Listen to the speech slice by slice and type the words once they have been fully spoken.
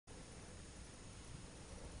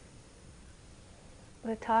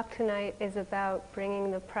The talk tonight is about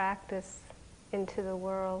bringing the practice into the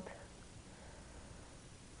world.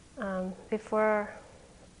 Before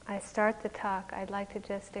I start the talk, I'd like to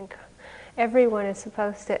just everyone is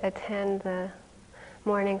supposed to attend the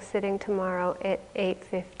morning sitting tomorrow at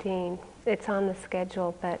 8:15. It's on the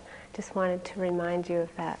schedule, but just wanted to remind you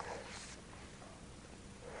of that.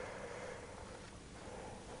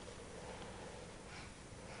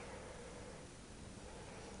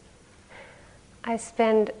 I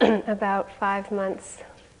spend about 5 months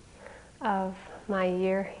of my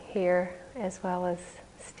year here, as well as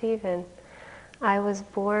Stephen. I was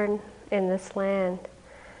born in this land,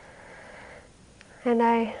 and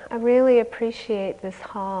I really appreciate this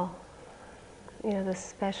hall, the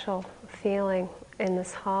special feeling in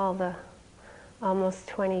this hall, the almost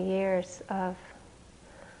 20 years of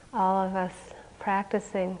all of us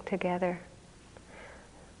practicing together.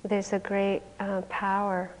 There's a great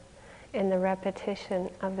power in the repetition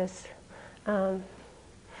of this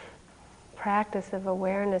practice of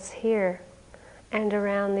awareness here and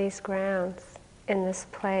around these grounds in this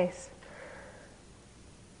place.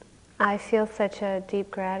 I feel such a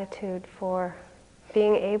deep gratitude for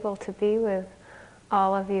being able to be with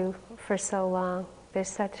all of you for so long. There's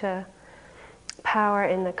such a power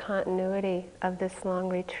in the continuity of this long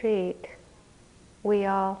retreat. We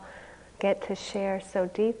all get to share so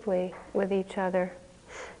deeply with each other.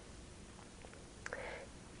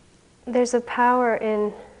 There's a power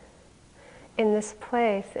in this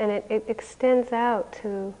place, and it extends out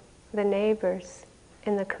to the neighbors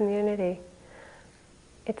in the community.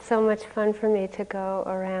 It's so much fun for me to go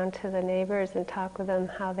around to the neighbors and talk with them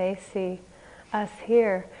how they see us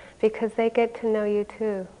here, because they get to know you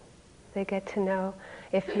too. They get to know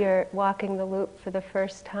if you're walking the loop for the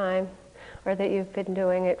first time or that you've been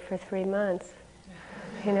doing it for 3 months.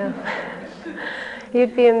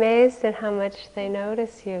 You'd be amazed at how much they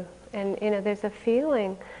notice you. And there's a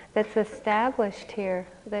feeling that's established here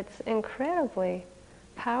that's incredibly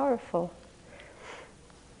powerful.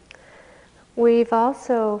 We've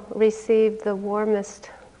also received the warmest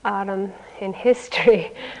autumn in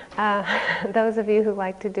history. Those of you who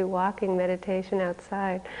like to do walking meditation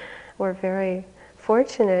outside, we're very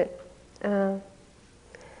fortunate.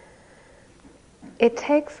 It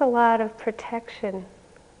takes a lot of protection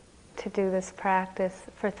to do this practice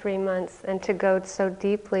for 3 months and to go so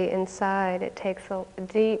deeply inside. It takes a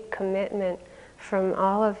deep commitment from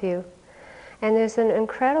all of you. And there's an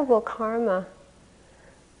incredible karma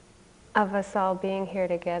of us all being here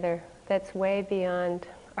together that's way beyond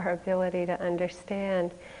our ability to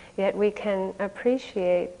understand. Yet we can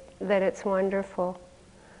appreciate that it's wonderful,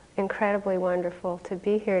 incredibly wonderful to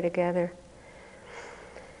be here together.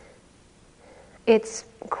 It's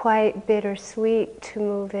quite bittersweet to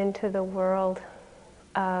move into the world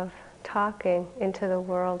of talking, into the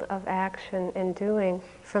world of action and doing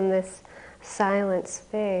from this silent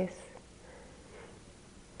space.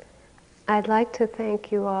 I'd like to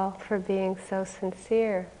thank you all for being so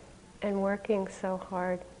sincere and working so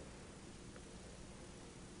hard.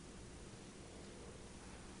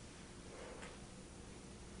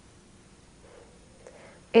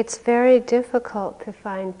 It's very difficult to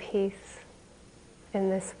find peace in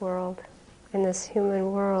this world, in this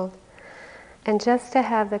human world. And just to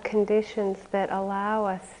have the conditions that allow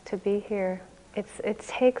us to be here, it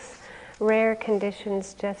takes rare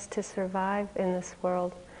conditions just to survive in this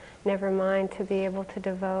world, never mind to be able to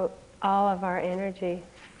devote all of our energy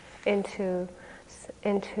into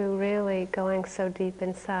really going so deep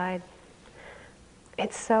inside.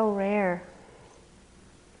 It's so rare.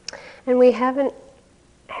 And we haven't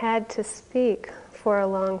had to speak for a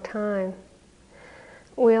long time.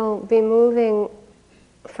 We'll be moving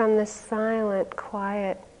from this silent,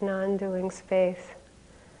 quiet, non-doing space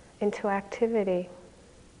into activity.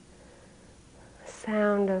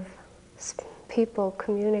 Sound of people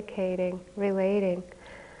communicating, relating.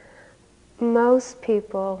 Most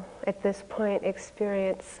people at this point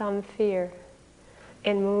experience some fear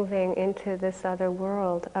in moving into this other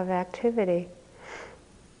world of activity.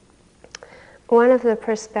 One of the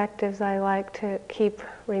perspectives I like to keep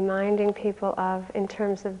reminding people of in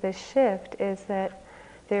terms of this shift is that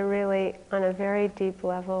they're really, on a very deep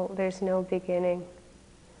level, there's no beginning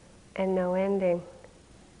and no ending.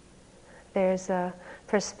 There's a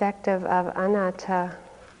perspective of anatta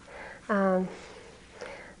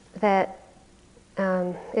that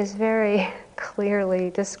is very clearly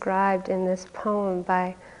described in this poem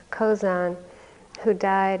by Kozan, who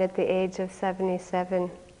died at the age of 77.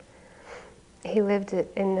 He lived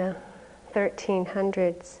in the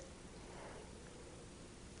 1300s.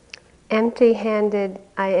 Empty-handed,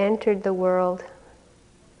 I entered the world.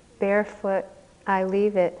 Barefoot, I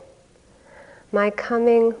leave it. My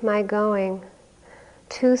coming, my going,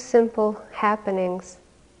 two simple happenings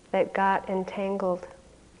that got entangled.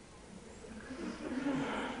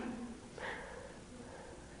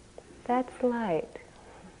 That's light.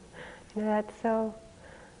 That's so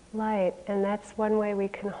light, and that's one way we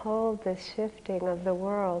can hold this shifting of the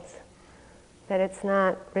worlds, that it's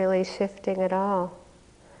not really shifting at all.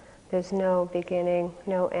 There's no beginning,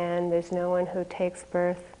 no end, there's no one who takes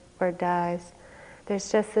birth or dies.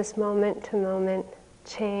 There's just this moment-to-moment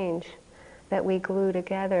change that we glue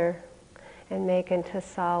together and make into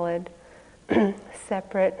solid,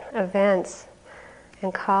 separate events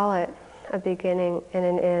and call it a beginning and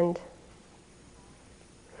an end.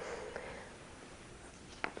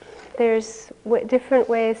 There's different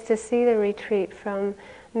ways to see the retreat from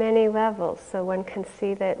many levels. So one can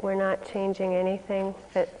see that we're not changing anything,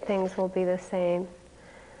 that things will be the same,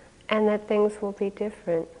 and that things will be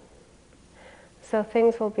different. So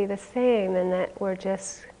things will be the same, and that we're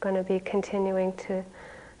just going to be continuing to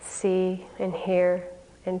see and hear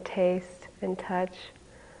and taste and touch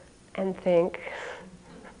and think.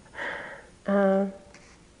 And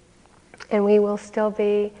we will still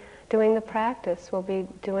be doing the practice. We'll be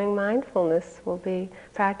doing mindfulness. We'll be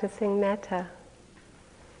practicing metta,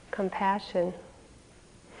 compassion,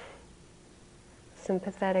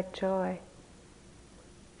 sympathetic joy,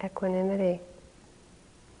 equanimity.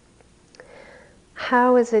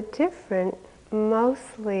 How is it different?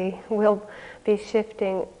 Mostly we'll be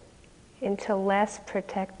shifting into less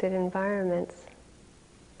protected environments.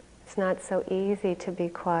 It's not so easy to be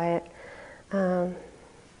quiet.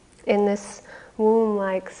 In this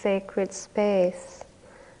womb-like sacred space,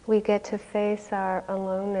 we get to face our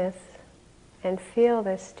aloneness and feel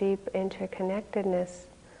this deep interconnectedness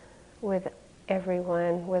with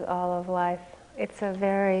everyone, with all of life. It's a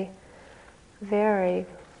very, very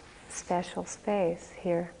special space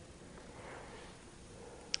here.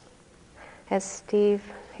 As Steve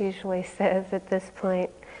usually says at this point,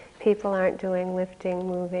 people aren't doing lifting,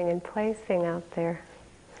 moving, and placing out there.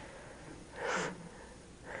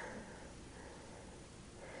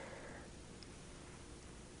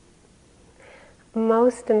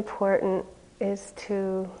 Most important is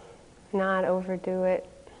to not overdo it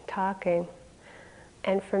talking.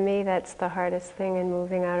 And for me, that's the hardest thing in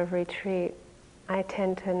moving out of retreat. I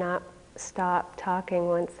tend to not stop talking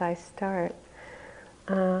once I start.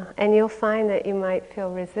 And you'll find that you might feel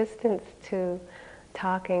resistance to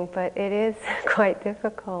talking, but it is quite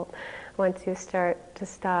difficult once you start to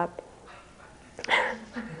stop.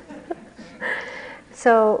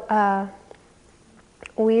 So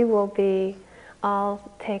we will be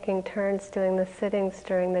all taking turns doing the sittings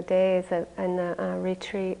during the days and the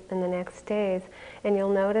retreat and the next days, and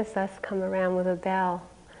you'll notice us come around with a bell,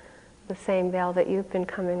 the same bell that you've been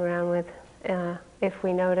coming around with, if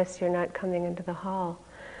we notice you're not coming into the hall.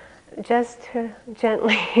 Just to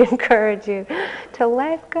gently encourage you to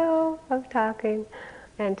let go of talking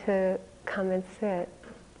and to come and sit.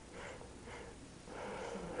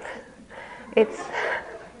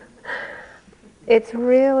 It's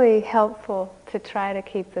really helpful to try to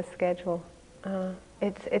keep the schedule.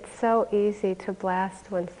 It's so easy to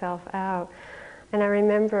blast oneself out. And I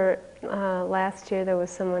remember last year there was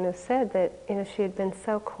someone who said that she had been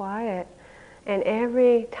so quiet, and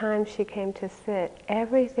every time she came to sit,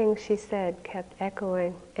 everything she said kept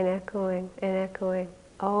echoing and echoing and echoing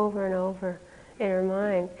over and over in her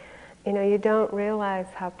mind. You don't realize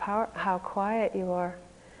how quiet you are.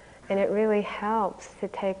 And it really helps to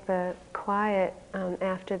take the quiet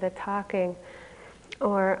after the talking,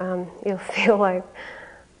 or you'll feel like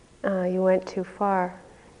you went too far.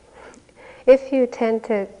 If you tend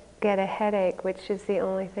to get a headache, which is the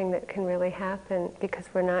only thing that can really happen because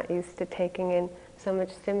we're not used to taking in so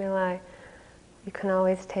much stimuli, you can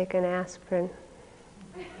always take an aspirin.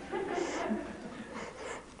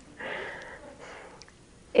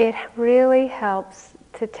 It really helps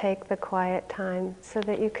to take the quiet time so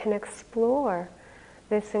that you can explore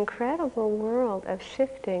this incredible world of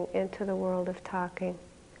shifting into the world of talking.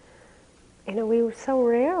 We so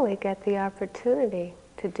rarely get the opportunity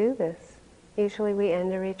to do this. Usually we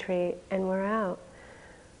end a retreat and we're out.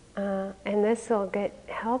 And this will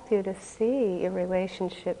help you to see your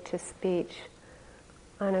relationship to speech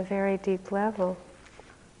on a very deep level.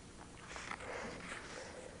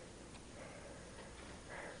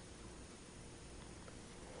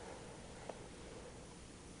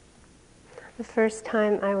 The first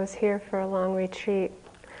time I was here for a long retreat,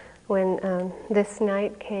 when this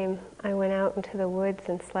night came, I went out into the woods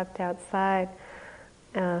and slept outside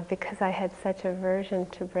because I had such aversion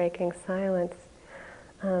to breaking silence.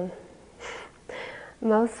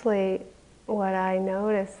 Mostly what I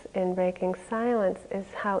notice in breaking silence is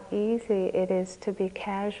how easy it is to be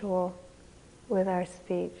casual with our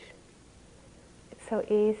speech. It's so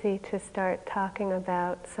easy to start talking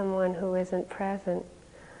about someone who isn't present.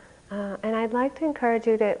 And I'd like to encourage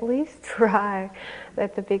you to at least try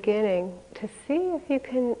at the beginning to see if you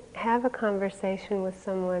can have a conversation with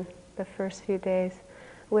someone the first few days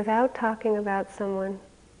without talking about someone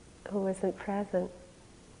who isn't present.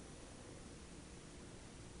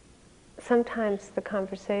 Sometimes the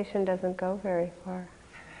conversation doesn't go very far.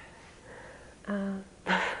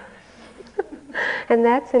 And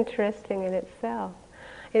that's interesting in itself.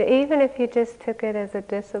 Even if you just took it as a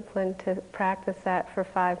discipline to practice that for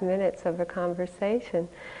 5 minutes of a conversation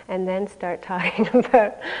and then start talking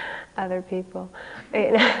about other people,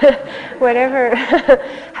 whatever,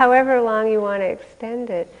 however long you want to extend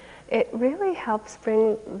it, it really helps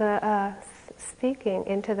bring the speaking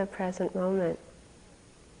into the present moment.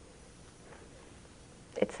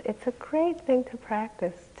 It's a great thing to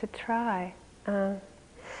practice, to try.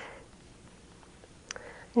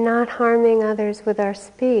 Not harming others with our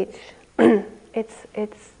speech. It's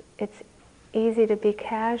easy to be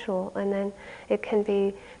casual, and then it can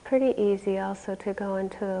be pretty easy also to go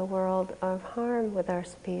into a world of harm with our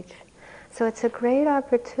speech. So it's a great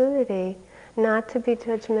opportunity not to be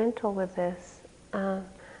judgmental with this,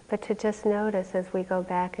 but to just notice as we go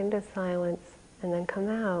back into silence and then come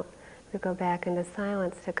out. We go back into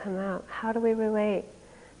silence to come out. How do we relate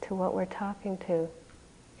to what we're talking to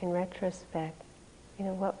in retrospect?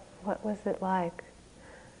 What was it like?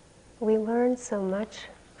 We learned so much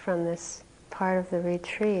from this part of the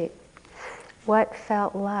retreat. What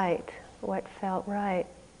felt light? What felt right?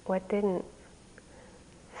 What didn't?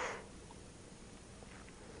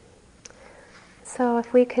 So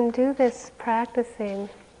if we can do this practicing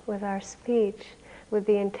with our speech with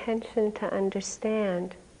the intention to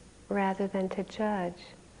understand rather than to judge,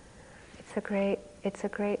 it's a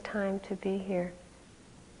great time to be here.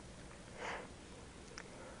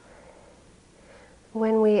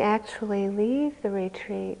 When we actually leave the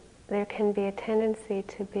retreat, there can be a tendency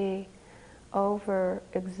to be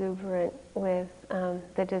over-exuberant with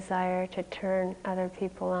the desire to turn other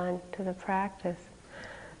people on to the practice.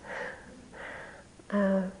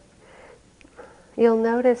 You'll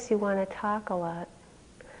notice you want to talk a lot,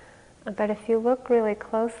 but if you look really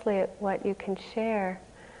closely at what you can share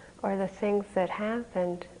or the things that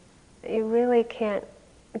happened, you really can't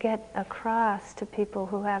get across to people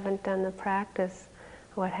who haven't done the practice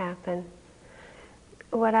what happened.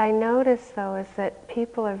 What I notice, though, is that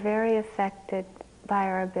people are very affected by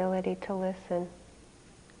our ability to listen.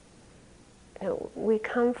 We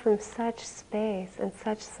come from such space and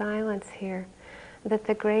such silence here that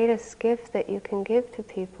the greatest gift that you can give to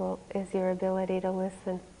people is your ability to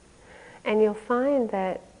listen. And you'll find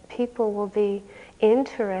that people will be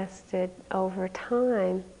interested over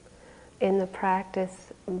time in the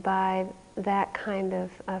practice by that kind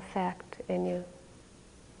of effect in you.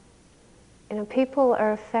 People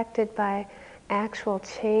are affected by actual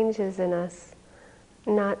changes in us,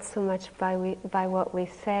 not so much by what we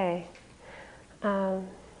say.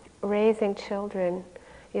 Raising children,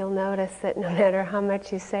 you'll notice that no matter how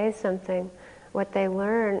much you say something, what they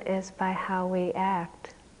learn is by how we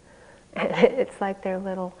act. It's like they're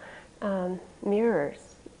little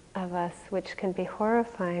mirrors of us, which can be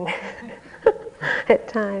horrifying at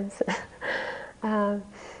times.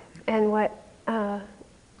 And what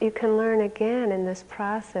you can learn again in this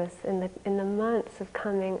process, in the months of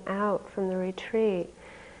coming out from the retreat,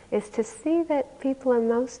 is to see that people are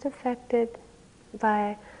most affected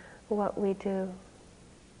by what we do,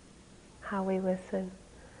 how we listen,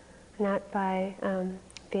 not by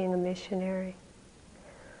being a missionary.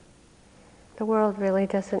 The world really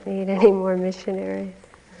doesn't need any more missionaries.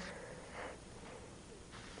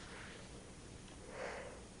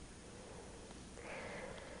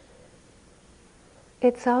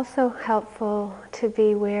 It's also helpful to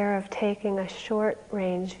be aware of taking a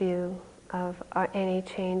short-range view of any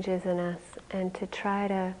changes in us and to try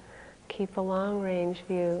to keep a long-range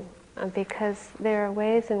view, because there are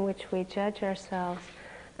ways in which we judge ourselves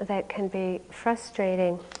that can be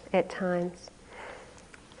frustrating at times.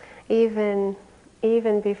 Even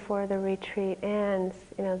before the retreat ends,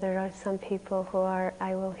 there are some people who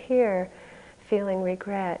I will hear, feeling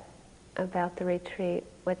regret about the retreat,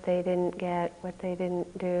 what they didn't get, what they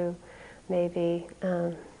didn't do. Maybe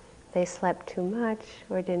they slept too much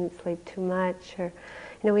or didn't sleep too much. Or,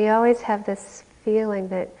 we always have this feeling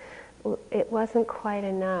that it wasn't quite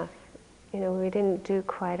enough. We didn't do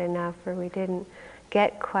quite enough, or we didn't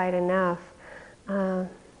get quite enough. And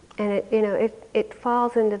it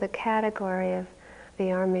falls into the category of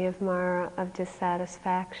the army of Mara of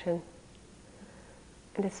dissatisfaction.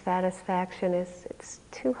 And dissatisfaction is, it's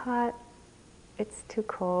too hot, it's too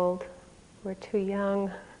cold, we're too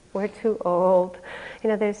young, we're too old.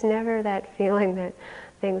 There's never that feeling that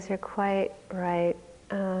things are quite right.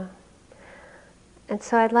 And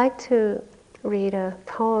so I'd like to read a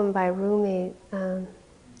poem by Rumi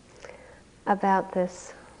about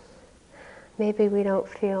this. Maybe we don't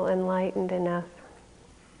feel enlightened enough.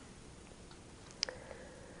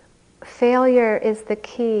 Failure is the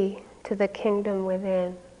key to the kingdom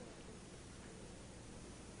within.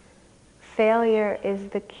 Failure is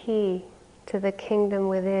the key to the kingdom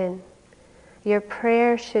within. Your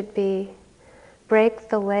prayer should be, break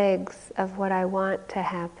the legs of what I want to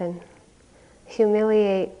happen.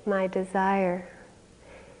 Humiliate my desire.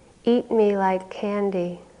 Eat me like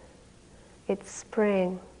candy. It's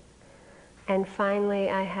spring. And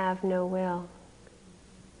finally I have no will.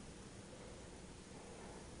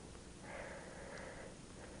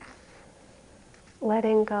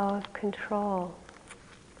 Letting go of control.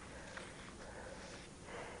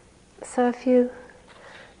 So if you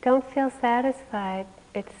don't feel satisfied,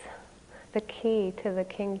 it's the key to the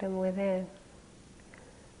kingdom within.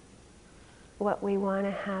 What we want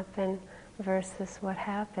to happen versus what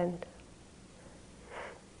happened.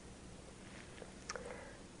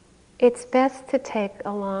 It's best to take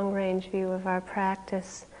a long-range view of our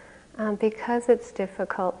practice because it's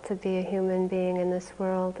difficult to be a human being in this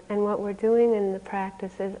world. And what we're doing in the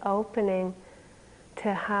practice is opening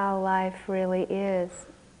to how life really is,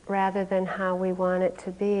 rather than how we want it to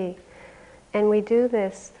be. And we do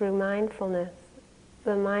this through mindfulness.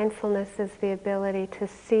 The mindfulness is the ability to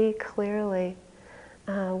see clearly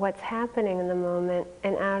what's happening in the moment,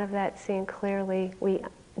 and out of that seeing clearly, we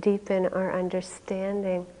deepen our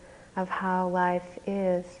understanding of how life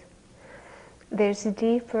is. There's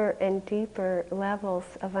deeper and deeper levels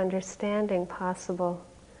of understanding possible.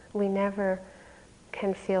 We never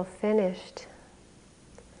can feel finished.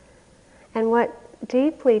 And what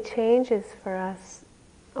deeply changes for us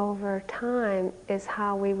over time is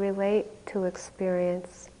how we relate to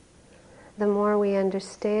experience. The more we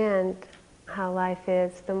understand how life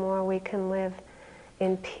is, the more we can live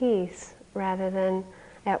in peace rather than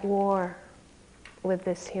at war with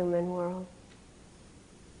this human world.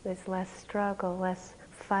 There's less struggle, less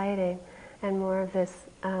fighting, and more of this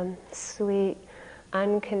sweet,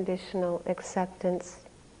 unconditional acceptance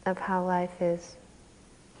of how life is.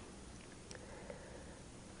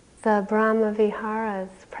 The Brahma Viharas,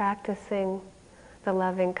 practicing the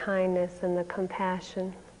loving kindness and the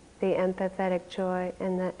compassion, the empathetic joy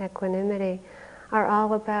and the equanimity, are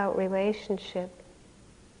all about relationship,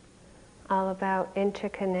 all about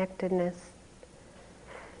interconnectedness.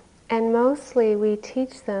 And mostly we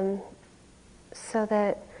teach them so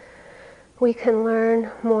that we can learn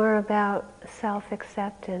more about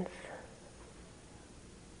self-acceptance.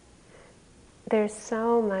 There's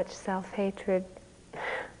so much self-hatred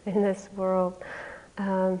in this world.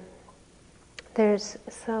 There's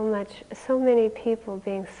so many people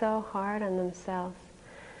being so hard on themselves.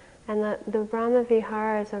 And the Brahma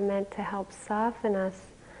Viharas are meant to help soften us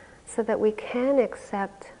so that we can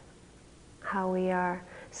accept how we are,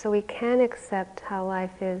 so we can accept how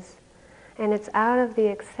life is. And it's out of the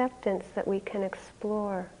acceptance that we can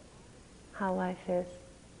explore how life is.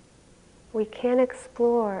 We can't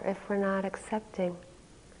explore if we're not accepting.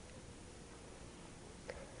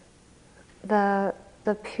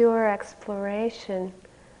 The pure exploration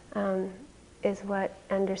is what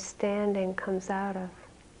understanding comes out of.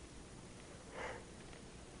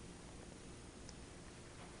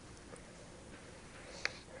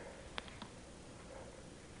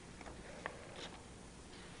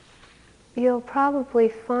 You'll probably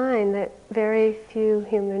find that very few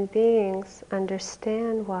human beings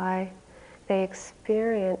understand why they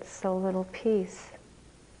experience so little peace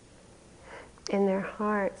in their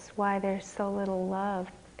hearts, why there's so little love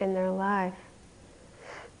in their life.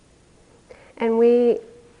 And we,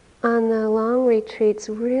 on the long retreats,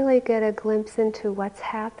 really get a glimpse into what's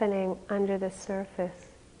happening under the surface.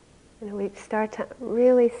 We start to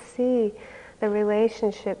really see the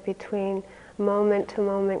relationship between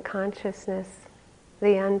moment-to-moment consciousness,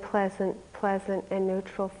 the unpleasant, pleasant, and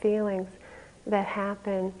neutral feelings that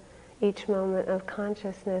happen each moment of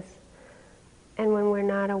consciousness. And when we're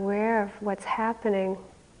not aware of what's happening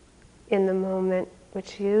in the moment,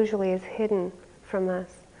 which usually is hidden from us,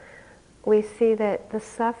 we see that the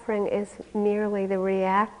suffering is merely the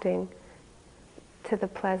reacting to the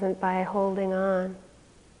pleasant by holding on.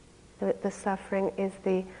 The suffering is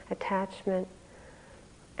the attachment,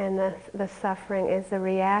 and the suffering is the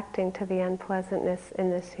reacting to the unpleasantness in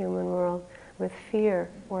this human world with fear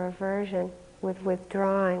or aversion, with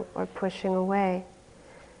withdrawing or pushing away.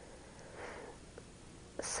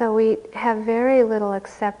 So we have very little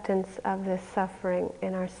acceptance of this suffering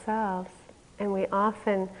in ourselves, and we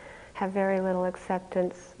often have very little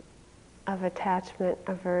acceptance of attachment,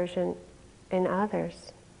 aversion in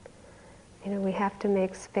others. We have to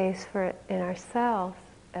make space for it in ourselves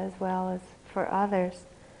as well as for others.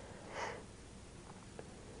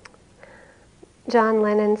 John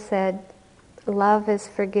Lennon said, "Love is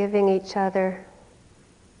forgiving each other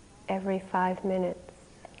every 5 minutes."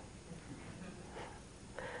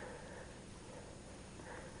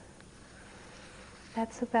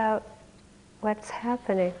 That's about what's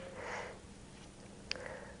happening.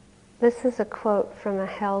 This is a quote from a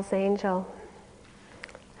Hell's Angel.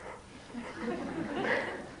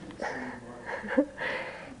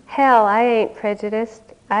 "Hell, I ain't prejudiced.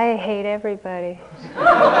 I hate everybody."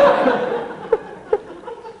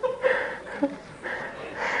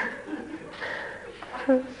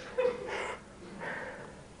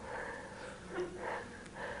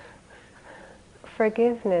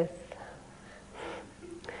 Forgiveness.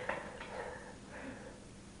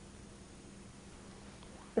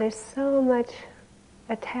 There's so much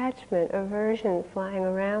attachment, aversion flying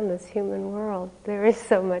around this human world. There is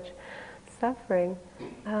so much suffering.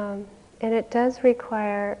 And it does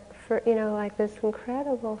require, like this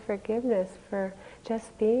incredible forgiveness for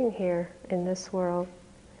just being here in this world.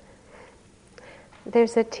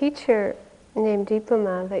 There's a teacher named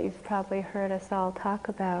Deepama that you've probably heard us all talk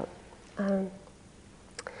about.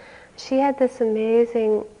 She had this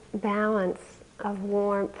amazing balance of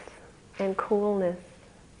warmth and coolness.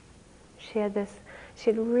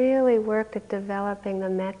 She'd really worked at developing the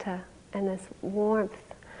metta, and this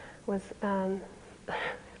warmth was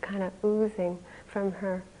kind of oozing from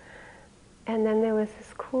her. And then there was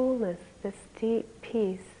this coolness, this deep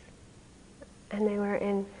peace, and they were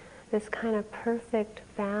in this kind of perfect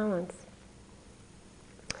balance,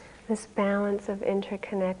 this balance of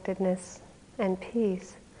interconnectedness and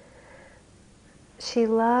peace. She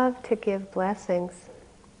loved to give blessings.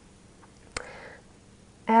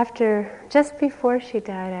 Just before she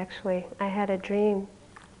died, actually, I had a dream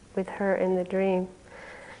with her in the dream.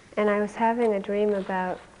 And I was having a dream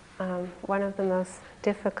about one of the most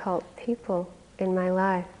difficult people in my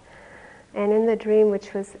life. And in the dream,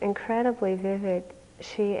 which was incredibly vivid,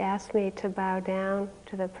 she asked me to bow down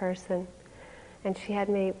to the person. And she had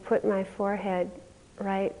me put my forehead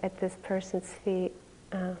right at this person's feet,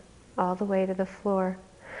 all the way to the floor.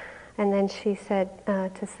 And then she said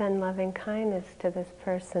to send loving kindness to this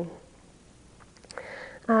person.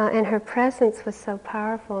 And her presence was so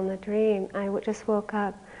powerful in the dream. I just woke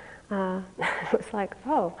up. It was like,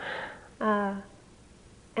 oh. And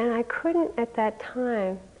I couldn't at that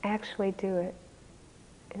time actually do it.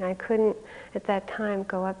 And I couldn't at that time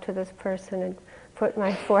go up to this person and put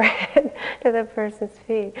my forehead to the person's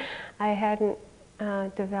feet. I hadn't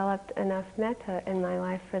developed enough metta in my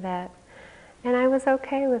life for that. And I was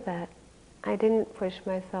okay with that. I didn't push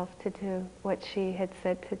myself to do what she had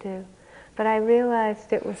said to do. But I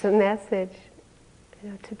realized it was a message,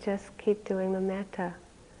 to just keep doing the metta.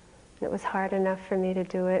 And it was hard enough for me to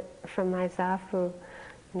do it from my zafu,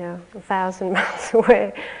 1,000 miles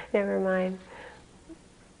away. Never mind.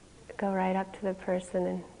 Go right up to the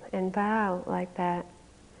person and bow like that.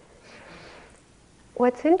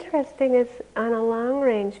 What's interesting is, on a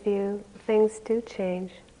long-range view, things do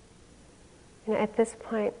change. At this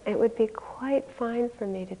point, it would be quite fine for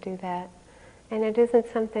me to do that. And it isn't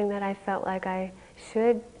something that I felt like I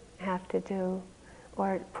should have to do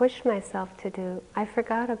or push myself to do. I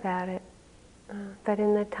forgot about it. But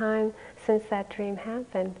in the time since that dream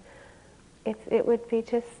happened, it would be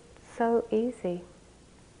just so easy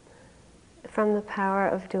from the power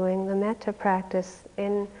of doing the metta practice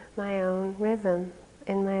in my own rhythm,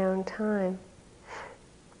 in my own time.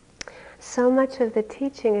 So much of the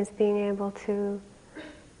teaching is being able to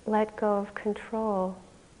let go of control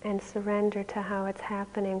and surrender to how it's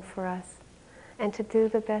happening for us, and to do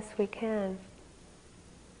the best we can,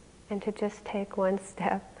 and to just take one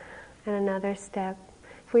step and another step.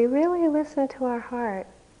 If we really listen to our heart,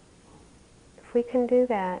 if we can do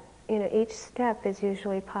that, each step is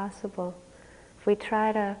usually possible. If we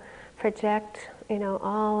try to project,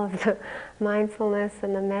 all of the mindfulness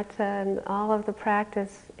and the metta and all of the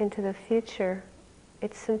practice into the future,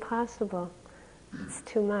 it's impossible. It's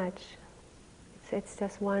too much. It's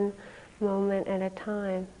just one moment at a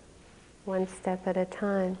time, one step at a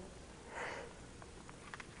time.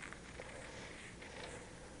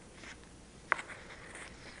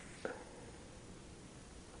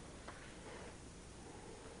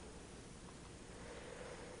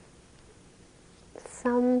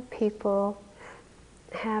 some people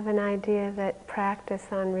have an idea that practice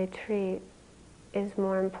on retreat is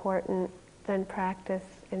more important than practice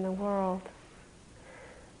in the world.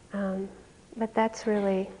 But that's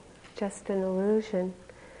really just an illusion.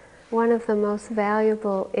 One of the most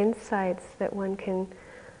valuable insights that one can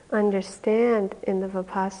understand in the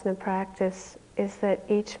Vipassana practice is that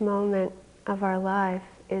each moment of our life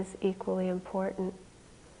is equally important.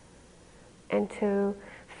 And to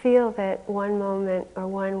feel that one moment or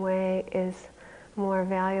one way is more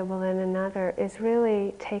valuable than another is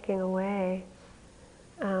really taking away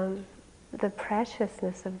the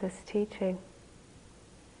preciousness of this teaching.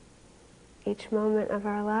 Each moment of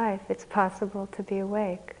our life, it's possible to be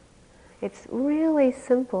awake. It's really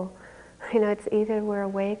simple. It's either we're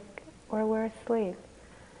awake or we're asleep.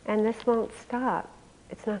 And this won't stop.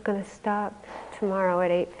 It's not going to stop tomorrow at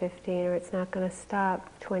 8:15, or it's not going to stop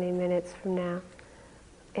 20 minutes from now.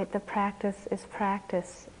 The practice is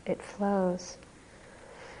practice. It flows.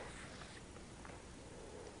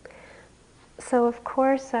 So of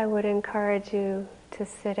course I would encourage you to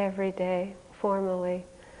sit every day formally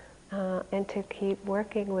and to keep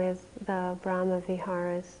working with the Brahma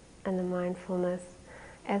Viharas and the mindfulness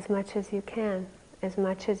as much as you can, as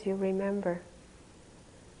much as you remember.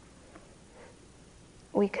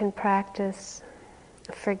 We can practice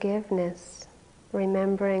forgiveness,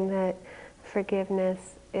 remembering that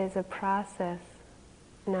forgiveness is a process,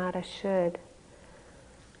 not a should.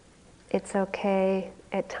 It's okay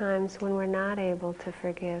at times when we're not able to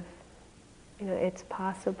forgive. It's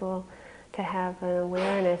possible to have an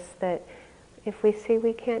awareness that if we see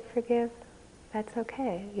we can't forgive, that's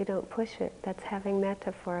okay. You don't push it. That's having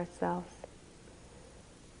metta for ourselves.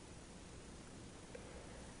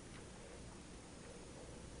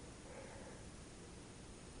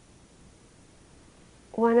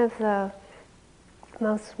 One of the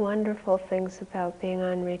most wonderful things about being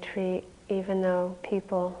on retreat, even though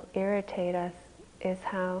people irritate us, is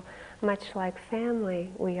how much like family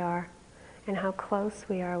we are and how close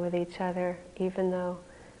we are with each other, even though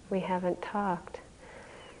we haven't talked.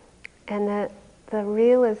 And that the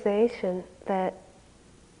realization that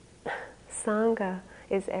Sangha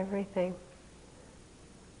is everything,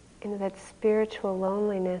 and that spiritual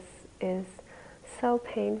loneliness is so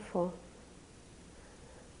painful.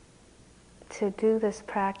 To do this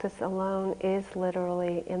practice alone is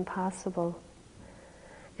literally impossible.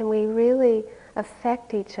 And we really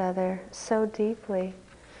affect each other so deeply.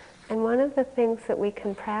 And one of the things that we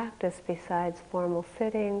can practice besides formal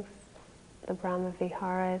sittings, the Brahma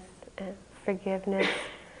Viharas, and forgiveness,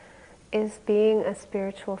 is being a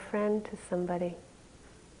spiritual friend to somebody,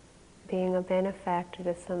 being a benefactor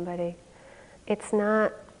to somebody. It's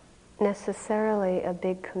not necessarily a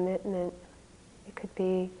big commitment. It could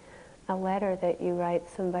be a letter that you write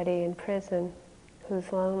somebody in prison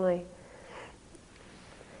who's lonely.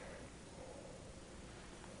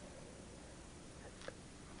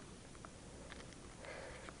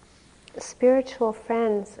 Spiritual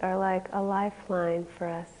friends are like a lifeline for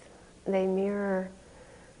us. They mirror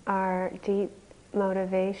our deep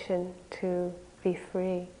motivation to be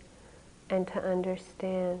free and to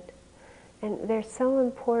understand. And they're so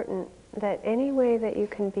important that any way that you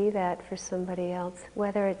can be that for somebody else,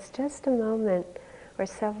 whether it's just a moment or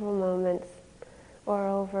several moments or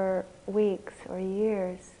over weeks or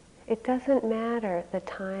years, it doesn't matter the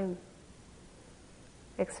time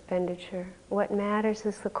expenditure. What matters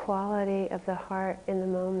is the quality of the heart in the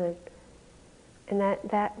moment. And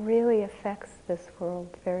that really affects this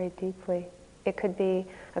world very deeply. It could be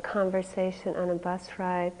a conversation on a bus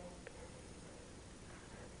ride.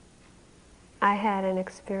 I had an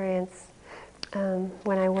experience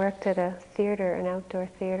when I worked at a theater, an outdoor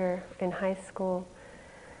theater in high school.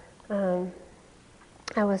 I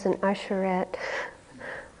was an usherette,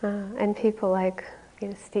 and people like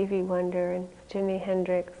Stevie Wonder and Jimi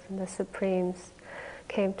Hendrix and the Supremes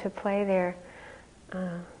came to play there.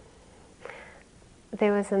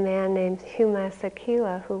 There was a man named Huma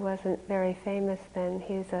Sakila who wasn't very famous then.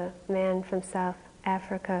 He's a man from South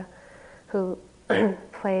Africa who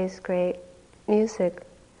plays great music.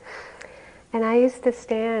 And I used to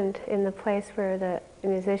stand in the place where the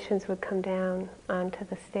musicians would come down onto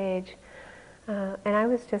the stage. And I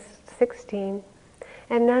was just 16.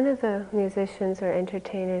 And none of the musicians or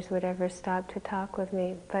entertainers would ever stop to talk with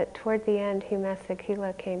me. But toward the end, Huma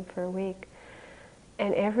Sakila came for a week.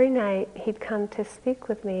 And every night, he'd come to speak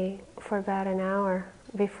with me for about an hour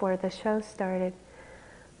before the show started.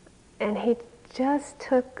 And he just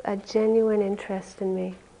took a genuine interest in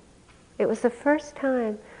me. It was the first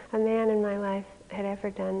time a man in my life had ever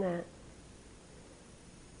done that.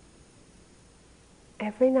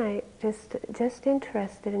 every night, just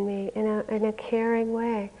interested in me in a caring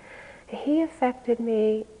way. He affected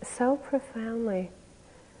me so profoundly.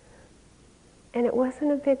 And it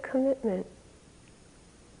wasn't a big commitment.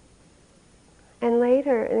 And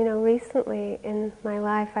later, recently in my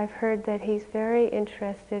life, I've heard that he's very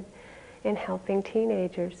interested in helping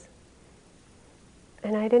teenagers.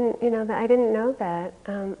 And I didn't know that.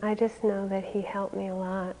 I just know that he helped me a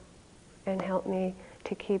lot and helped me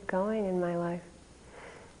to keep going in my life.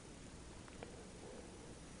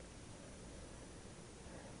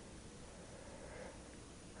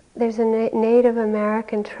 There's a Native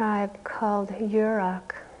American tribe called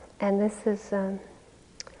Yurok, and this is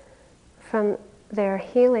from their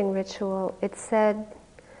healing ritual. It said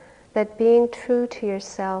that being true to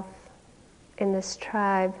yourself in this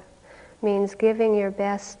tribe means giving your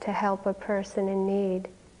best to help a person in need.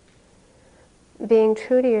 Being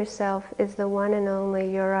true to yourself is the one and only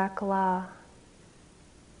Yurok law.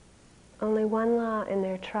 Only one law in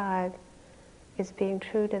their tribe is being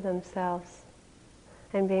true to themselves.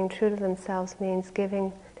 And being true to themselves means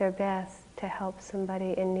giving their best to help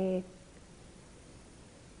somebody in need.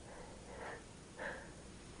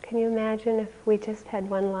 Can you imagine if we just had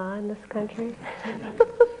one law in this country?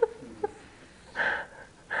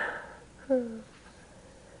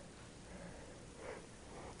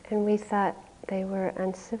 And we thought they were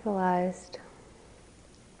uncivilized.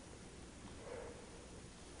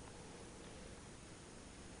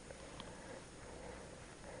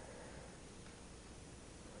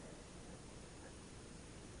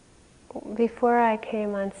 Before I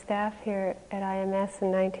came on staff here at IMS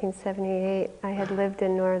in 1978, I had lived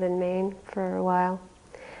in northern Maine for a while.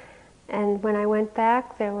 And when I went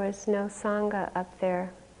back, there was no Sangha up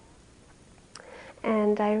there.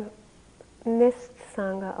 And I missed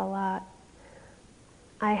Sangha a lot.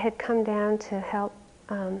 I had come down to help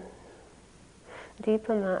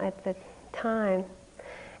Deepama at the time,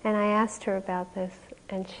 and I asked her about this,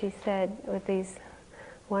 and she said, with these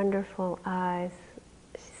wonderful eyes,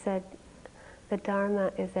 she said, "The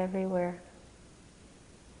Dharma is everywhere."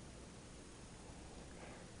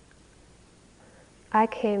 I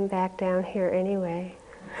came back down here anyway.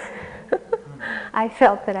 I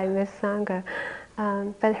felt that I missed Sangha.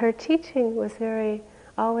 But her teaching was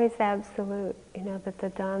always absolute, that the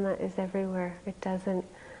Dharma is everywhere. It doesn't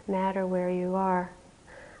matter where you are.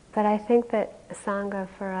 But I think that Sangha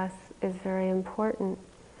for us is very important.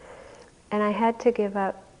 And I had to give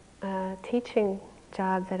up a teaching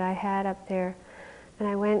job that I had up there.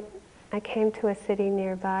 And I came to a city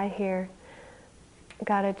nearby here,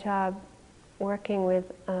 got a job working with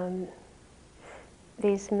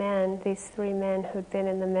these three men who'd been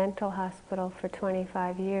in the mental hospital for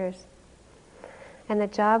 25 years. And the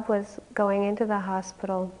job was going into the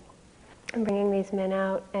hospital and bringing these men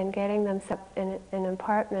out and getting them set in an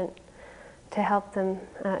apartment to help them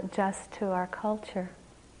adjust to our culture.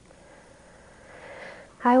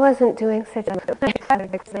 I wasn't doing such a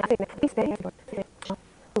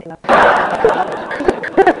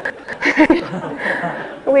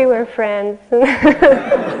we were friends.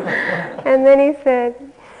 And then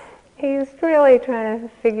he was really trying to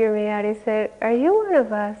figure me out. He said, "Are you one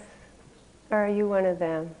of us, or are you one of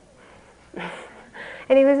them?"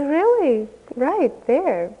 And he was really right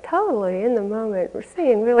there, totally in the moment,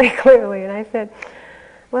 seeing really clearly. And I said,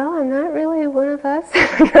 "Well, I'm not really one of us.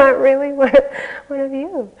 I'm not really one of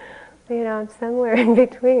you. I'm somewhere in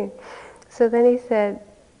between." So then he said,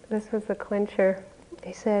 this was the clincher,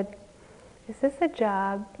 he said, "Is this a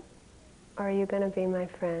job, or are you going to be my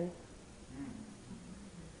friend?"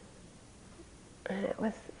 And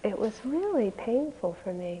it was really painful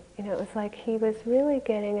for me. It was like he was really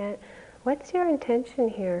getting at, what's your intention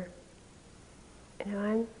here?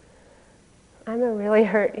 I'm a really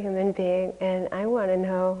hurt human being, and I want to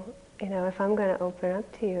know, if I'm going to open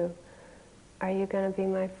up to you, are you going to be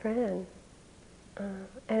my friend?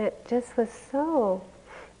 And it just was so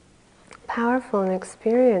powerful an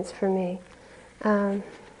experience for me.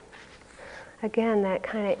 Again, that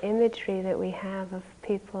kind of imagery that we have of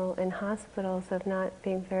people in hospitals of not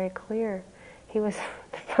being very clear. He was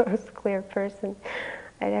the most clear person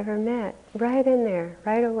I'd ever met. Right in there,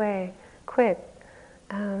 right away, quick.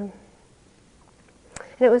 And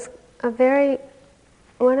it was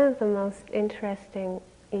one of the most interesting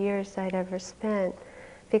years I'd ever spent,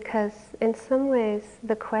 because in some ways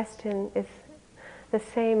the question is the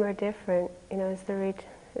same or different. Is the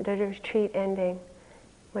retreat ending?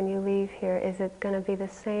 When you leave here, is it going to be the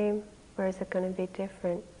same, or is it going to be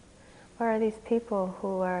different? Or are these people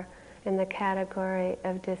who are in the category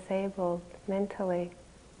of disabled mentally,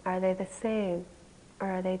 are they the same, or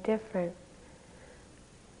are they different?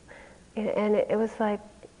 And it was like,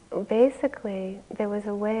 basically, there was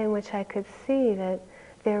a way in which I could see that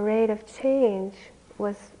their rate of change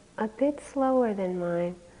was a bit slower than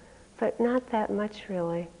mine, but not that much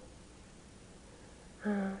really.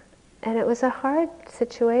 And it was a hard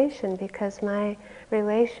situation because my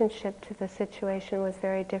relationship to the situation was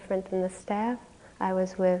very different than the staff I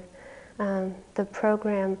was with. The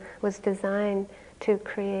program was designed to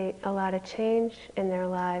create a lot of change in their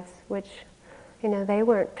lives, which, they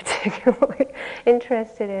weren't particularly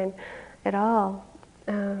interested in at all.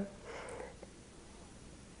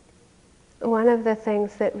 One of the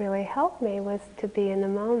things that really helped me was to be in the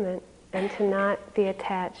moment and to not be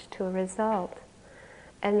attached to a result.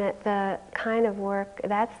 And that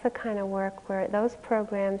that's the kind of work where those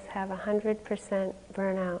programs have 100%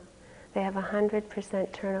 burnout. They have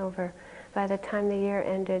 100% turnover. By the time the year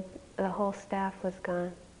ended, the whole staff was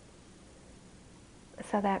gone.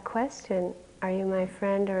 So that question, are you my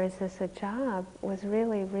friend or is this a job, was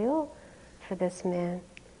really real for this man.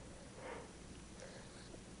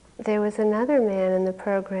 There was another man in the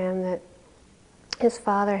program that his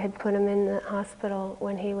father had put him in the hospital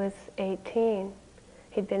when he was 18.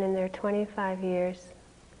 He'd been in there 25 years.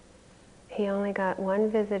 He only got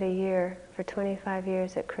one visit a year for 25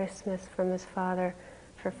 years at Christmas from his father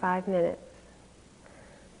for 5 minutes.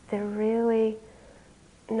 They're really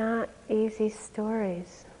not easy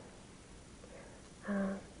stories.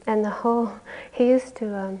 And he used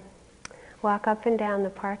to walk up and down the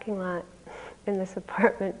parking lot in this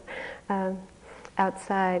apartment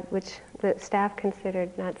outside, which the staff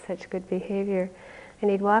considered not such good behavior. And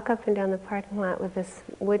he'd walk up and down the parking lot with this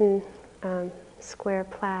wooden square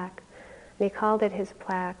plaque. And he called it his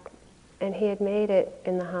plaque. And he had made it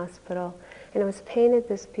in the hospital. And it was painted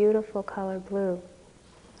this beautiful color blue.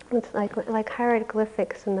 It's like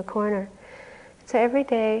hieroglyphics in the corner. So every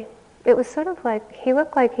day, it was sort of like, he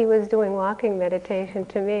looked like he was doing walking meditation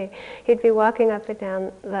to me. He'd be walking up and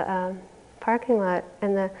down the parking lot.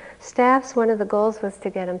 And the staff's, one of the goals was to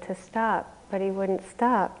get him to stop. But he wouldn't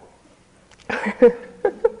stop.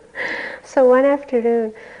 So one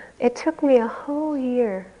afternoon, it took me a whole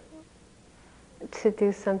year to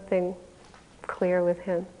do something clear with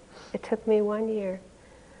him. It took me 1 year.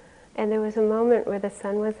 And there was a moment where the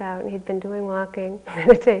sun was out, and he'd been doing walking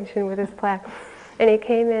meditation with his plaque. And he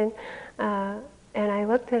came in, and I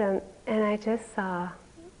looked at him, and I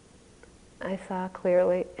saw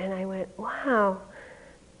clearly, and I went, wow,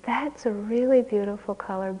 that's a really beautiful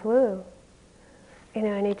color blue.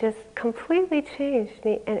 And he just completely changed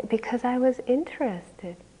me, and because I was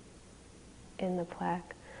interested in the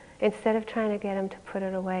plaque. Instead of trying to get him to put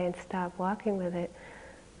it away and stop walking with it,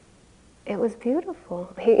 it was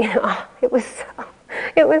beautiful. It was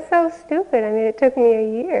so stupid. I mean, it took me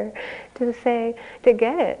a year to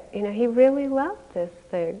get it. He really loved this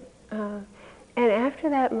thing. And after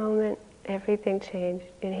that moment, everything changed.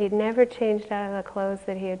 And he'd never changed out of the clothes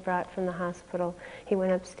that he had brought from the hospital. He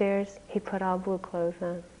went upstairs, he put all blue clothes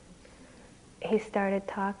on. He started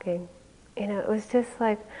talking. It was just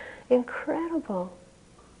like incredible.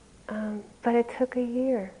 But it took a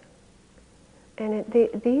year. And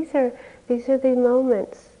these are the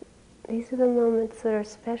moments. These are the moments that are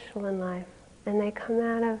special in life. And they come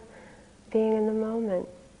out of being in the moment.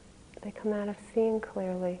 They come out of seeing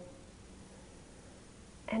clearly.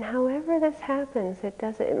 And however this happens,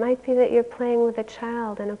 it might be that you're playing with a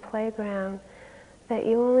child in a playground that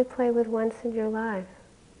you only play with once in your life.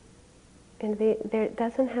 And there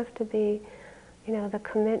doesn't have to be, the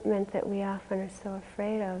commitment that we often are so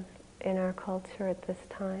afraid of in our culture at this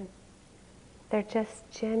time. They're just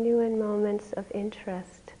genuine moments of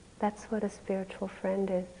interest. That's what a spiritual friend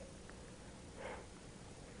is.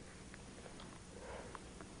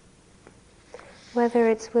 Whether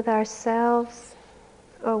it's with ourselves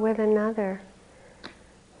or with another,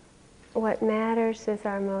 what matters is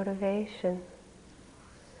our motivation.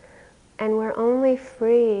 And we're only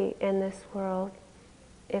free in this world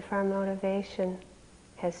if our motivation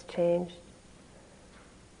has changed.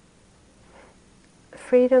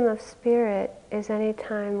 Freedom of spirit is any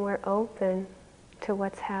time we're open to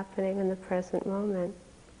what's happening in the present moment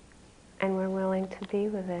and we're willing to be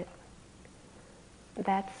with it.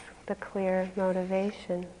 That's the clear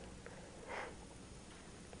motivation.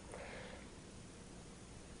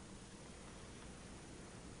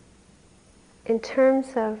 In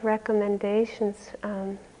terms of recommendations,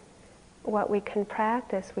 what we can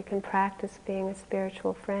practice being a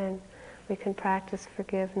spiritual friend. We can practice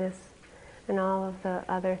forgiveness and all of the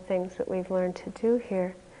other things that we've learned to do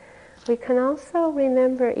here. We can also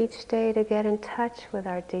remember each day to get in touch with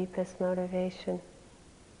our deepest motivation.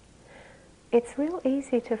 It's real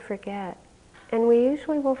easy to forget. And we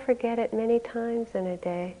usually will forget it many times in a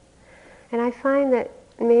day. And I find that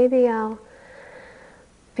maybe I'll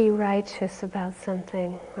be righteous about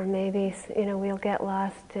something, or maybe, we'll get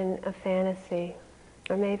lost in a fantasy,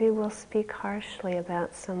 or maybe we'll speak harshly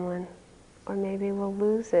about someone, or maybe we'll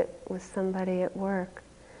lose it with somebody at work.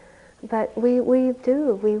 But we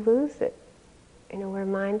lose it. We're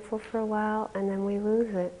mindful for a while and then we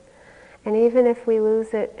lose it. And even if we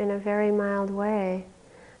lose it in a very mild way,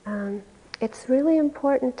 it's really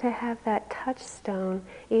important to have that touchstone,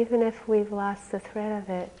 even if we've lost the thread of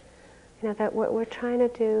it. That what we're trying to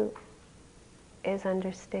do is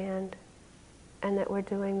understand, and that we're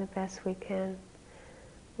doing the best we can.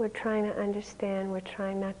 We're trying to understand, we're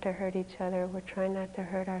trying not to hurt each other, we're trying not to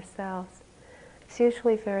hurt ourselves. It's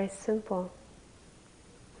usually very simple.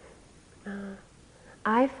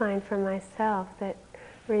 I find for myself that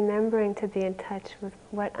remembering to be in touch with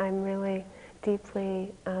what I'm really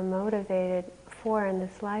deeply motivated for in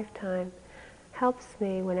this lifetime helps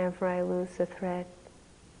me whenever I lose the thread.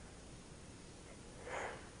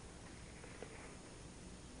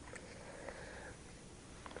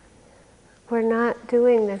 We're not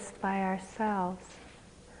doing this by ourselves.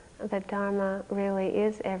 The Dharma really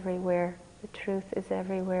is everywhere. The truth is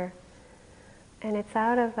everywhere. And it's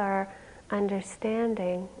out of our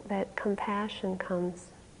understanding that compassion comes.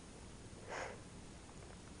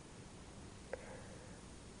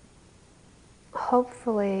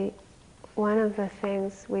 Hopefully, one of the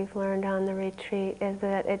things we've learned on the retreat is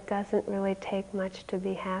that it doesn't really take much to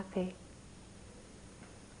be happy.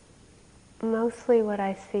 Mostly what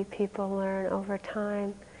I see people learn over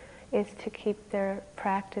time is to keep their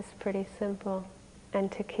practice pretty simple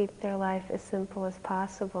and to keep their life as simple as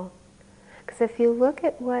possible. Because if you look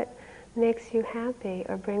at what makes you happy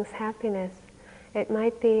or brings happiness, it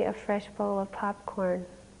might be a fresh bowl of popcorn,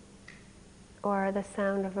 or the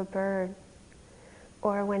sound of a bird,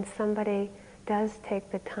 or when somebody does take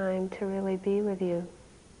the time to really be with you.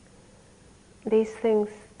 These things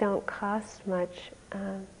don't cost much,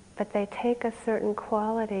 but they take a certain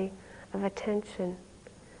quality of attention,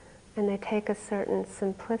 and they take a certain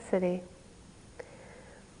simplicity.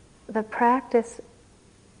 The practice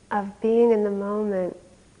of being in the moment,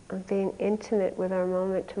 of being intimate with our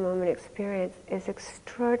moment-to-moment experience is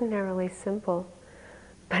extraordinarily simple,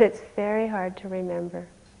 but it's very hard to remember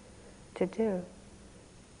to do.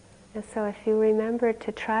 And so if you remember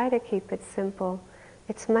to try to keep it simple,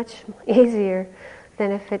 it's much easier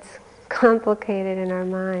than if it's complicated in our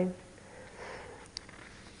mind.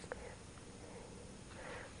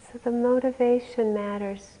 So the motivation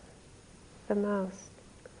matters the most.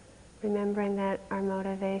 Remembering that our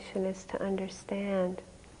motivation is to understand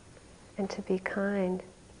and to be kind.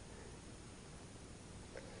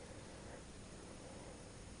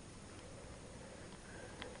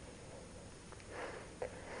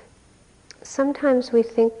 Sometimes we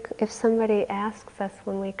think if somebody asks us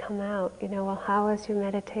when we come out, well, how was your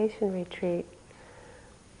meditation retreat?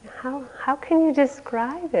 How can you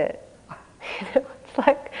describe it? It's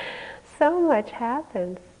like so much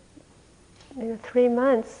happens. 3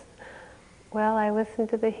 months, well, I listened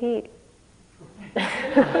to the heat.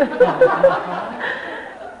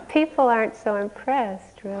 People aren't so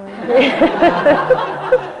impressed, really.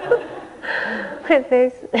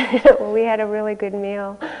 We had a really good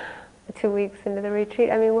meal 2 weeks into the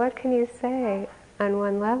retreat. I mean, what can you say on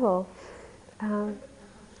one level?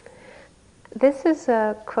 This is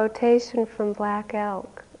a quotation from Black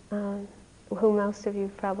Elk, who most of you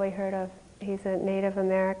have probably heard of. He's a Native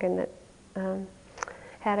American that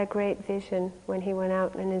had a great vision when he went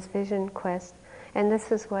out in his vision quest. And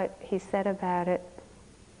this is what he said about it.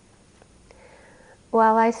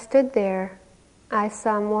 While I stood there, I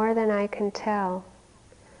saw more than I can tell,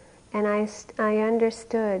 and I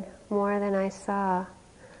understood more than I saw,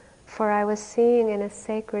 for I was seeing in a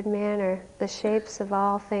sacred manner the shapes of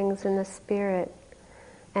all things in the spirit,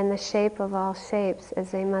 and the shape of all shapes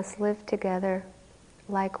as they must live together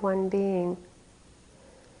like one being.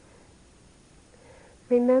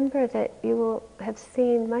 Remember that you will have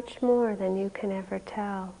seen much more than you can ever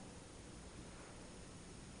tell.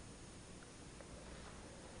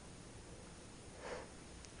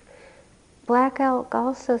 Black Elk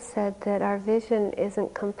also said that our vision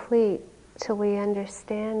isn't complete till we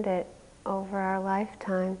understand it over our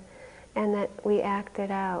lifetime, and that we act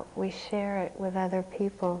it out, we share it with other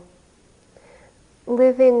people.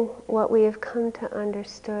 Living what we have come to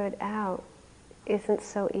understood out isn't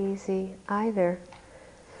so easy either.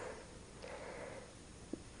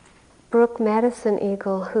 Brooke Medicine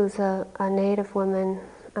Eagle, who's a Native woman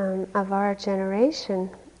of our generation,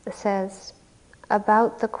 says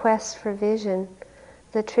about the quest for vision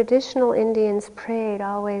the traditional Indians prayed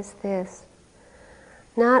always this: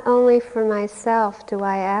 not only for myself do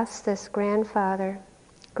I ask this grandfather,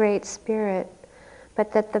 Great Spirit,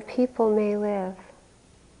 but that the people may live,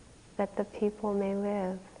 that the people may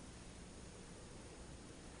live.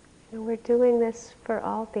 And we're doing this for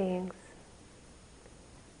all beings.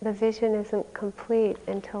 The vision isn't complete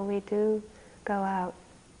until we do go out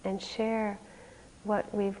and share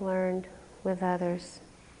what we've learned with others.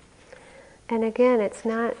 And again, it's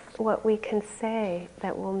not what we can say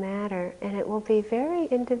that will matter, and it will be very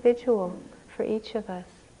individual for each of us,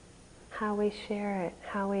 how we share it,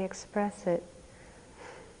 how we express it.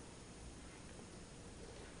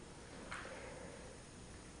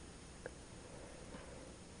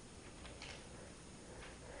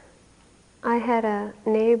 I had a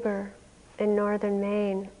neighbor in northern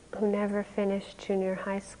Maine who never finished junior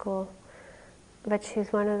high school, but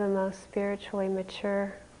she's one of the most spiritually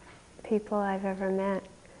mature people I've ever met.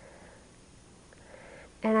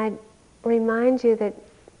 And I remind you that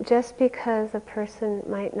just because a person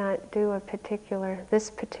might not do this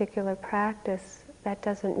particular practice, that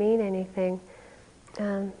doesn't mean anything.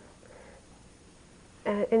 In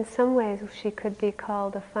some ways, she could be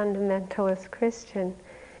called a fundamentalist Christian,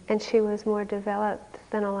 and she was more developed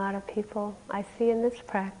than a lot of people I see in this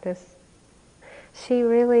practice. She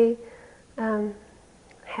really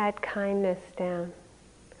had kindness down.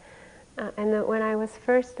 And when I was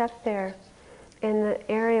first up there, in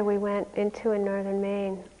the area we went into in northern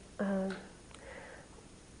Maine,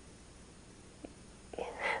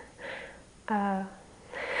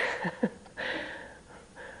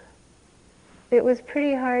 it was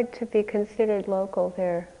pretty hard to be considered local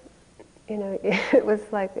there. You know, it was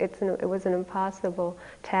like it was an impossible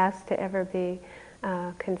task to ever be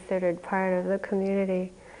considered part of the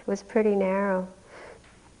community. It was pretty narrow.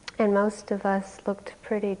 And most of us looked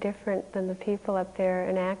pretty different than the people up there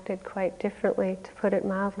and acted quite differently, to put it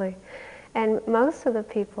mildly. And most of the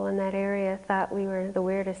people in that area thought we were the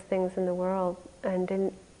weirdest things in the world and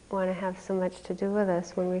didn't want to have so much to do with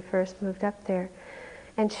us when we first moved up there.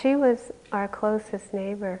 And she was our closest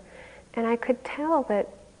neighbor. And I could tell that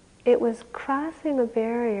it was crossing a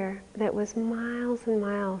barrier that was miles and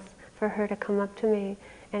miles for her to come up to me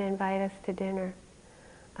and invite us to dinner.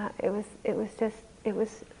 It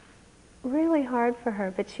was really hard for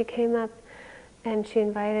her, but she came up and she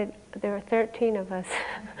invited, there were 13 of us,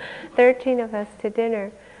 13 of us to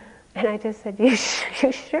dinner. And I just said, you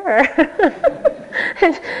sure?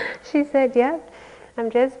 And she said, yep,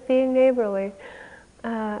 I'm just being neighborly.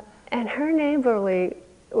 And her neighborly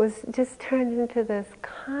was just turned into this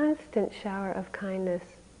constant shower of kindness.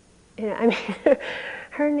 You know, I mean,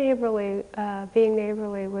 her neighborly, being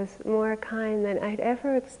neighborly, was more kind than I'd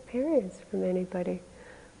ever experienced from anybody.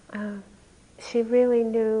 She really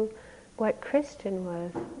knew what Christian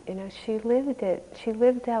was. You know, she lived it. She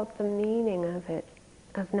lived out the meaning of it,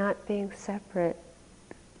 of not being separate.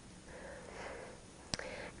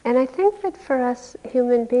 And I think that for us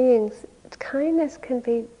human beings, kindness can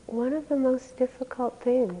be one of the most difficult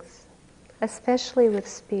things, especially with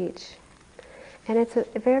speech. And it's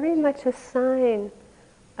very much a sign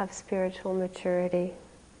of spiritual maturity.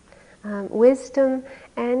 Wisdom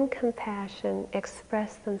and compassion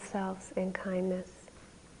express themselves in kindness.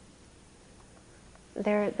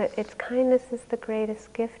 Kindness is the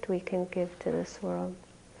greatest gift we can give to this world.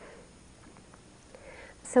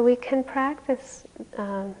 So we can practice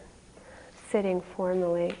sitting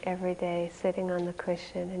formally every day, sitting on the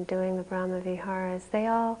cushion and doing the Brahma Viharas. They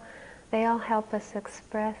all help us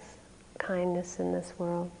express kindness in this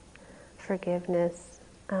world, forgiveness,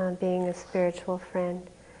 being a spiritual friend,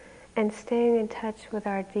 and staying in touch with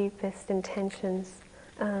our deepest intentions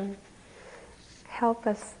help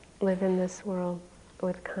us live in this world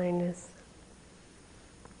with kindness.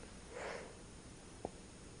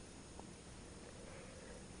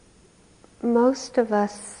 Most of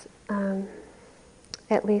us,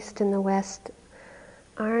 at least in the West,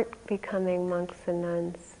 aren't becoming monks and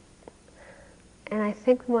nuns. And I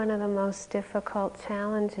think one of the most difficult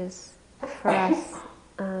challenges for us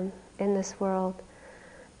in this world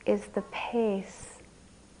is the pace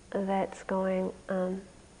that's going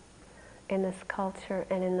in this culture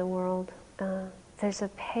and in the world. There's a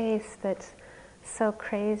pace that's so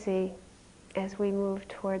crazy as we move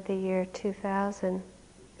toward the year 2000.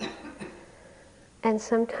 And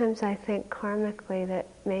sometimes I think karmically that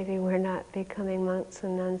maybe we're not becoming monks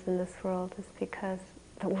and nuns in this world is because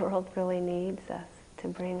the world really needs us to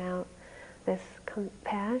bring out this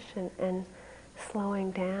compassion and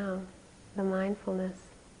slowing down the mindfulness.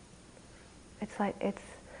 It's like it's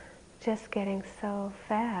just getting so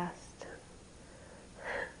fast.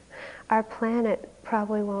 our planet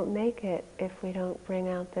probably won't make it if we don't bring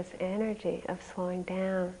out this energy of slowing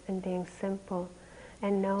down and being simple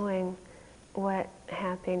and knowing what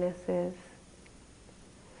happiness is.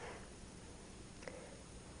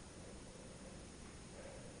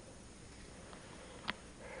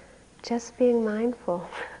 Just being mindful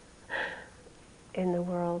in the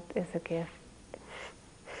world is a gift.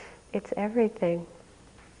 It's everything.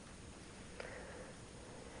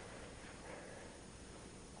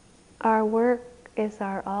 Our work is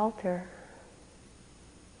our altar.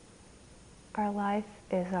 Our life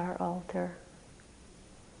is our altar.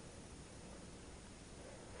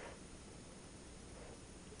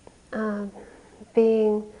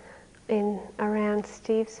 Being around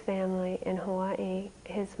Steve's family in Hawaii,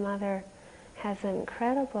 his mother has an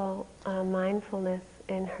incredible mindfulness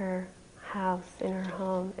in her house, in her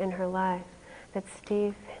home, in her life, that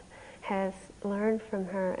Steve has learned from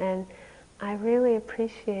her, and I really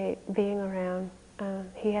appreciate being around.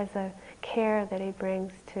 He has a care that he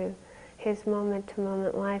brings to his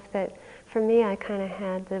moment-to-moment life that, for me, I kind of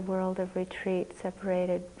had the world of retreat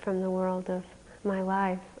separated from the world of my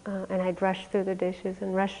life. And I'd rush through the dishes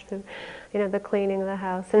and rush through, the cleaning of the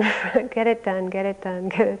house and get it done, get it done,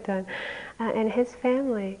 get it done. And his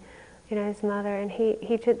family, his mother, and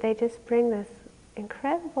they just bring this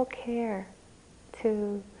incredible care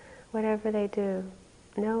to whatever they do.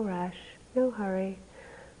 No rush, no hurry.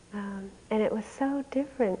 And it was so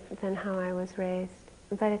different than how I was raised.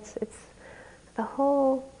 But it's the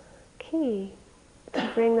whole key to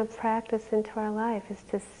bring the practice into our life is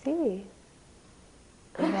to see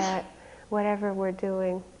that whatever we're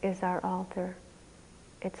doing is our altar.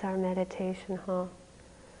 It's our meditation hall,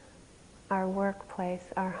 our workplace,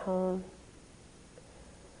 our home.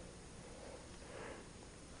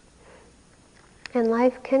 And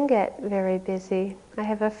life can get very busy. I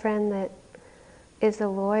have a friend that is a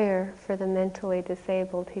lawyer for the mentally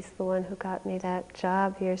disabled. He's the one who got me that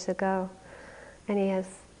job years ago. And he has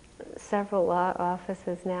several law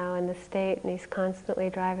offices now in the state, and he's constantly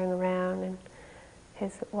driving around, and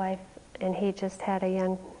his wife, and he just had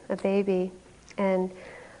a baby, and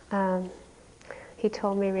he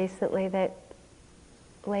told me recently that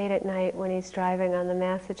late at night when he's driving on the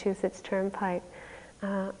Massachusetts Turnpike,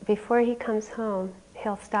 before he comes home,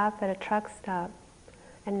 he'll stop at a truck stop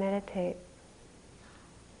and meditate.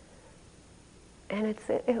 And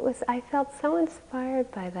I felt so inspired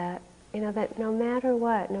by that, that no matter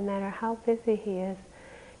what, no matter how busy he is,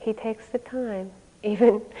 he takes the time.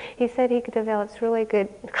 Even, he said he develops really good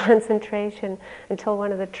concentration until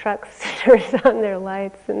one of the trucks turns on their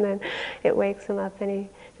lights, and then it wakes him up and he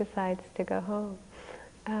decides to go home.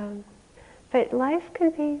 But life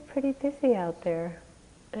can be pretty busy out there.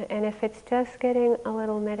 And if it's just getting a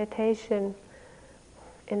little meditation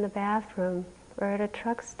in the bathroom or at a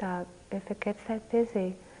truck stop, if it gets that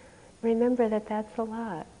busy, remember that that's a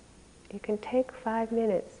lot. You can take 5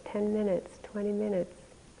 minutes, 10 minutes, 20 minutes.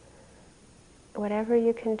 Whatever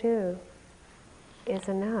you can do is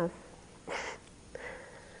enough.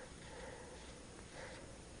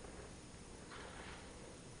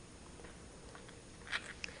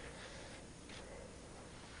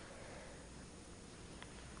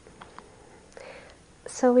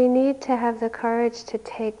 So we need to have the courage to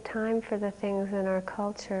take time for the things in our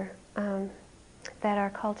culture that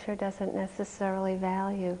our culture doesn't necessarily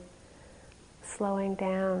value. Slowing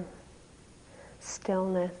down,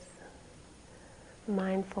 stillness,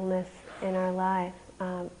 mindfulness in our life,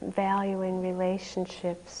 valuing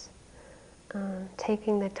relationships,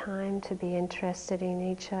 taking the time to be interested in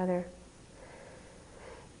each other,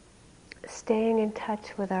 staying in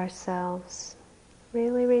touch with ourselves,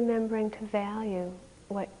 really remembering to value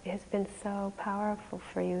what has been so powerful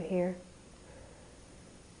for you here.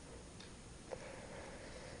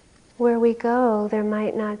 Where we go, there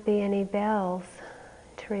might not be any bells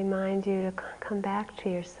to remind you to come back to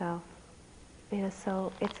yourself.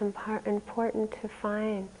 So it's important to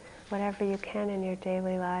find whatever you can in your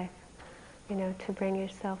daily life, to bring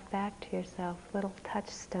yourself back to yourself, little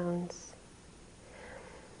touchstones.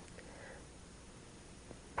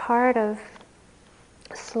 Part of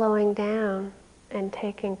slowing down and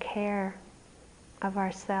taking care of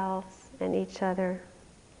ourselves and each other,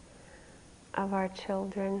 of our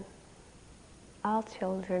children, all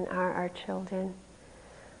children are our children,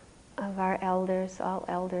 of our elders, all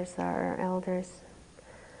elders are our elders.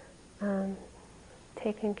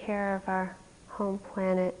 Taking care of our home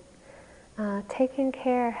planet. Taking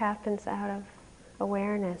care happens out of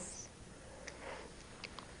awareness.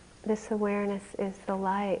 This awareness is the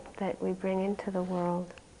light that we bring into the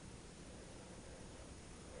world.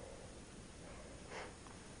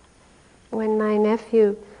 When my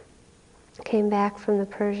nephew came back from the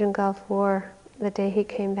Persian Gulf War. The day he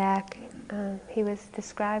came back, he was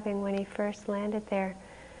describing when he first landed there,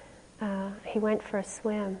 he went for a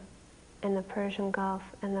swim in the Persian Gulf,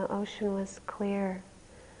 and the ocean was clear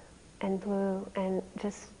and blue and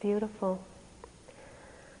just beautiful.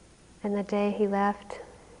 And the day he left,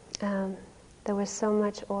 there was so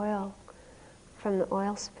much oil from the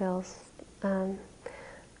oil spills on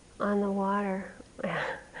the water.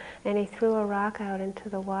 And he threw a rock out into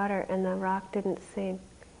the water, and the rock didn't sink.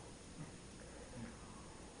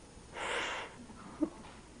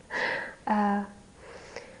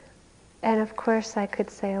 And of course I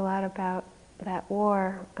could say a lot about that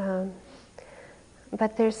war,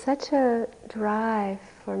 but there's such a drive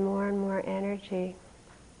for more and more energy,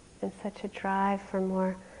 and such a drive for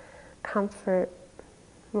more comfort,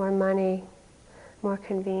 more money, more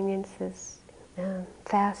conveniences,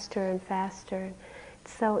 faster and faster.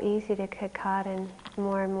 It's so easy to get caught in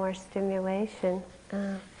more and more stimulation.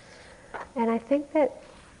 And I think that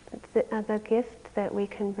the gift that we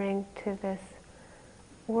can bring to this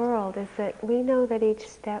world is that we know that each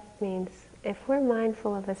step means, if we're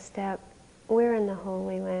mindful of a step, we're in the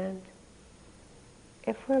Holy Land.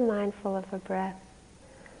 If we're mindful of a breath,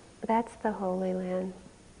 that's the Holy Land.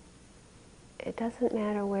 It doesn't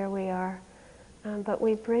matter where we are, but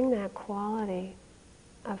we bring that quality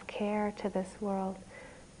of care to this world,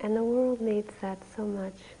 and the world needs that so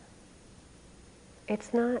much.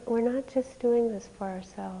 We're not just doing this for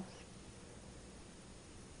ourselves.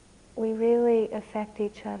 We really affect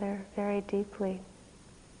each other very deeply.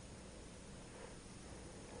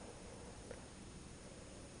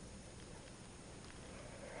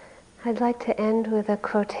 I'd like to end with a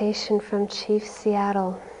quotation from Chief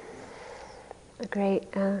Seattle, a great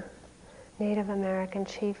Native American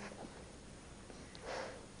chief.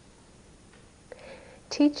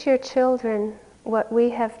 Teach your children what we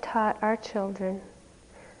have taught our children,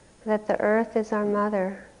 that the earth is our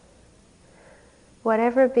mother.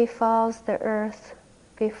 Whatever befalls the earth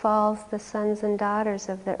befalls the sons and daughters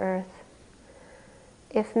of the earth.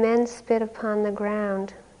 If men spit upon the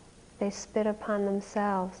ground, they spit upon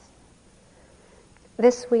themselves.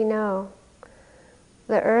 This we know.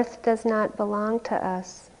 The earth does not belong to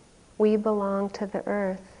us. We belong to the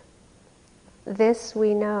earth. This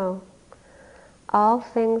we know. All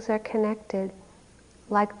things are connected,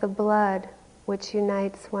 like the blood which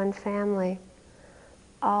unites one family.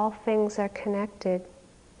 All things are connected.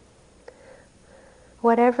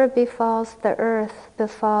 Whatever befalls the earth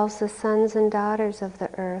befalls the sons and daughters of the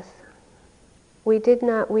earth. We did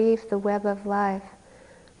not weave the web of life.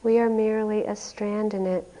 We are merely a strand in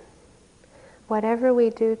it. Whatever we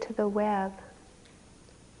do to the web,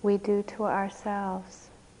 we do to ourselves.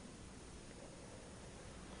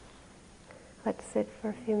 Let's sit for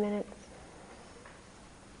a few minutes.